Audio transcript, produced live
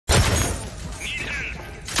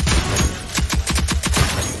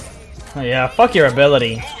Oh, yeah, fuck your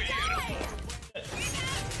ability.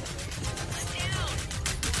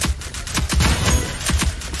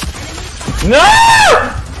 No!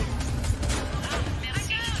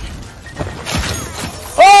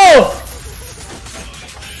 Oh!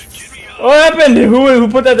 What happened? Who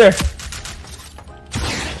put that there?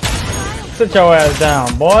 Sit your ass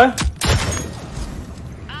down, boy.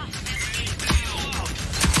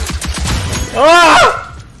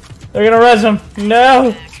 Ah! They're gonna res him.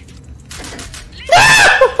 No!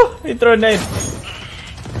 He threw a nade.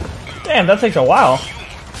 Damn, that takes a while.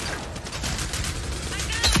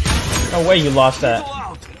 No way you lost that.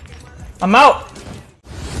 I'm out!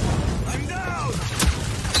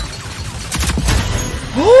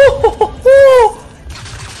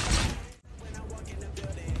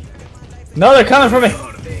 No, they're coming for me.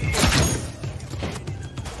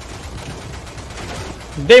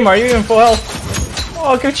 Dame, are you even full health?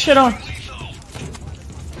 Oh, good shit on.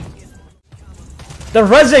 They're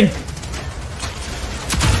rezzing.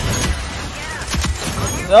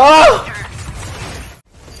 Oh!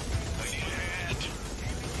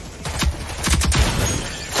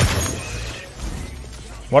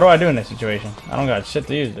 What do I do in this situation? I don't got shit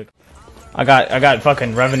to use, dude. I got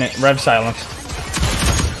fucking rev silence.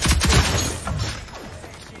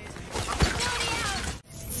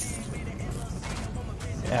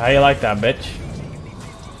 Yeah, how you like that, bitch?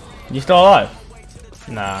 You still alive?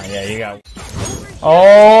 Nah, yeah, you got.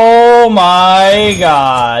 Oh my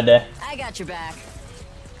god. I got your back.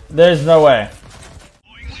 There's no way.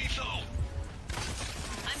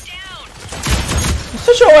 I'm down.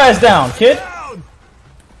 Sit your ass down, kid.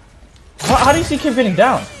 How do you see kid getting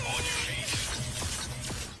down?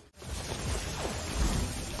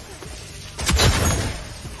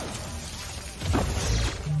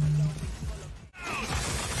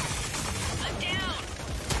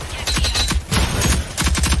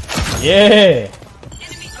 Yeah.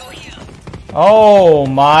 Oh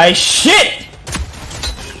my shit!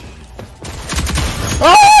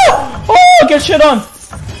 Oh! Oh, get shit on!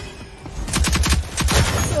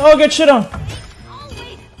 Oh, get shit on!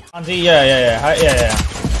 Yeah.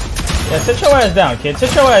 Yeah, sit your ass down, kid.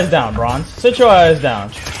 Sit your ass down, Bronze. Sit your ass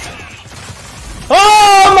down.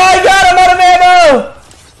 Oh my god, I'm out of ammo!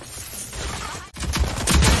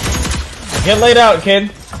 Get laid out,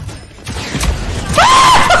 kid.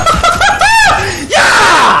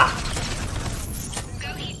 Yeah!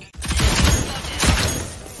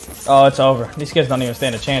 Oh, it's over. These kids don't even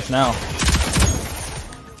stand a chance now.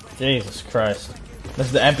 Jesus Christ. This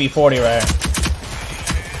is the MP40 right here.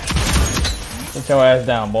 Get your ass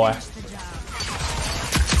down, boy.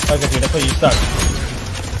 Look at you, that's where you stuck.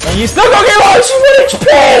 And you still gonna get lost! 1 HP!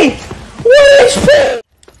 1 HP!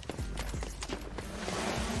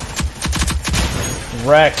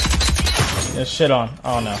 Wreck. There's shit on.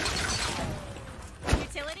 Oh no.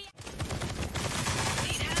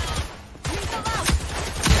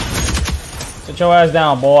 Sit your ass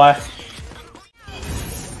down, boy.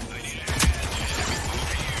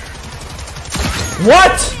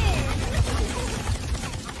 What?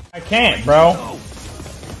 I can't, bro.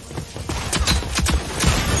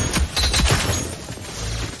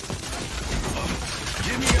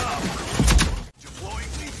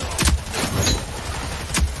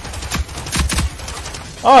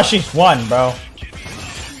 Oh, she's won, bro.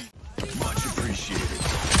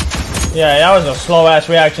 Yeah, that was a slow ass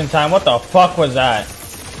reaction time. What the fuck was that?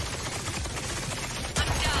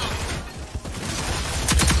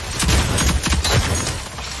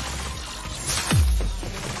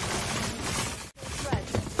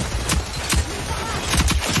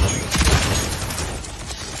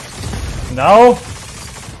 No.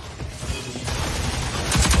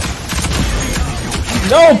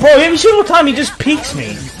 No, bro, every single time he just peeks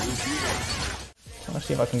me. Let's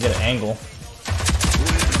see if I can get an angle.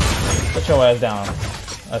 Put your ass down.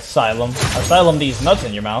 Asylum. Asylum these nuts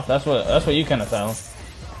in your mouth. That's what you can asylum.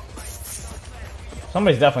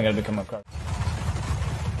 Somebody's definitely gonna become a card.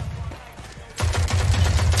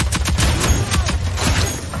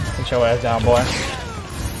 Put your ass down, boy.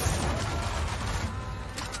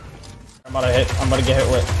 I'm about to get hit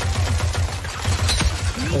with.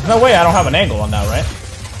 There's no way I don't have an angle on that, right?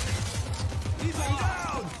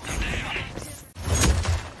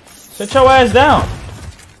 Sit your ass down.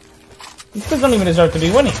 These kids don't even deserve to be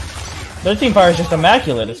winning. Their team fire is just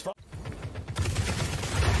immaculate as fuck.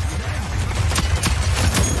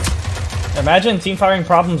 Imagine team firing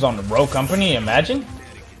problems on the Rogue Company. Imagine.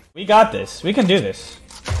 We got this. We can do this.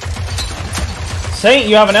 Saint,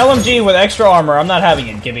 you have an LMG with extra armor. I'm not having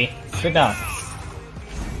it, Gibby. Sit down.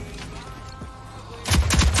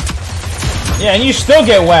 Yeah, and you still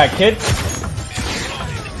get whacked, kid.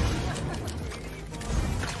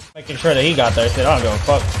 Making sure that he got there. I said, I don't give a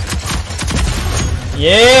fuck.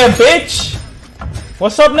 Yeah, bitch!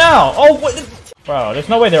 What's up now? Oh, what? Bro, there's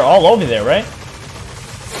no way they're all over there, right?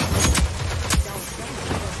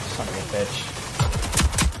 Son of a bitch.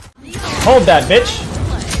 Hold that, bitch.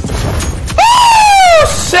 Oh!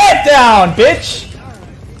 Sit down, bitch!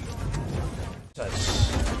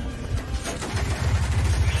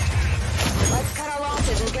 Let's cut our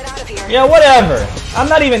losses and get out of here. Yeah, whatever. I'm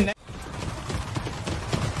not even...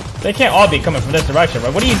 They can't all be coming from this direction,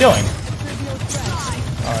 right? What are you doing?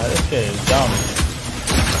 Alright, this kid is dumb.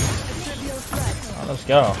 Oh, let's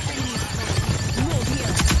go.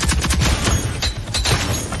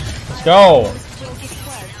 Let's go.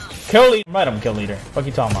 Kill leader. Right, I'm kill leader. Fuck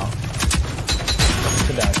you talking about?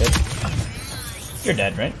 Sit down, kid. You're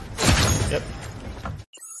dead, right?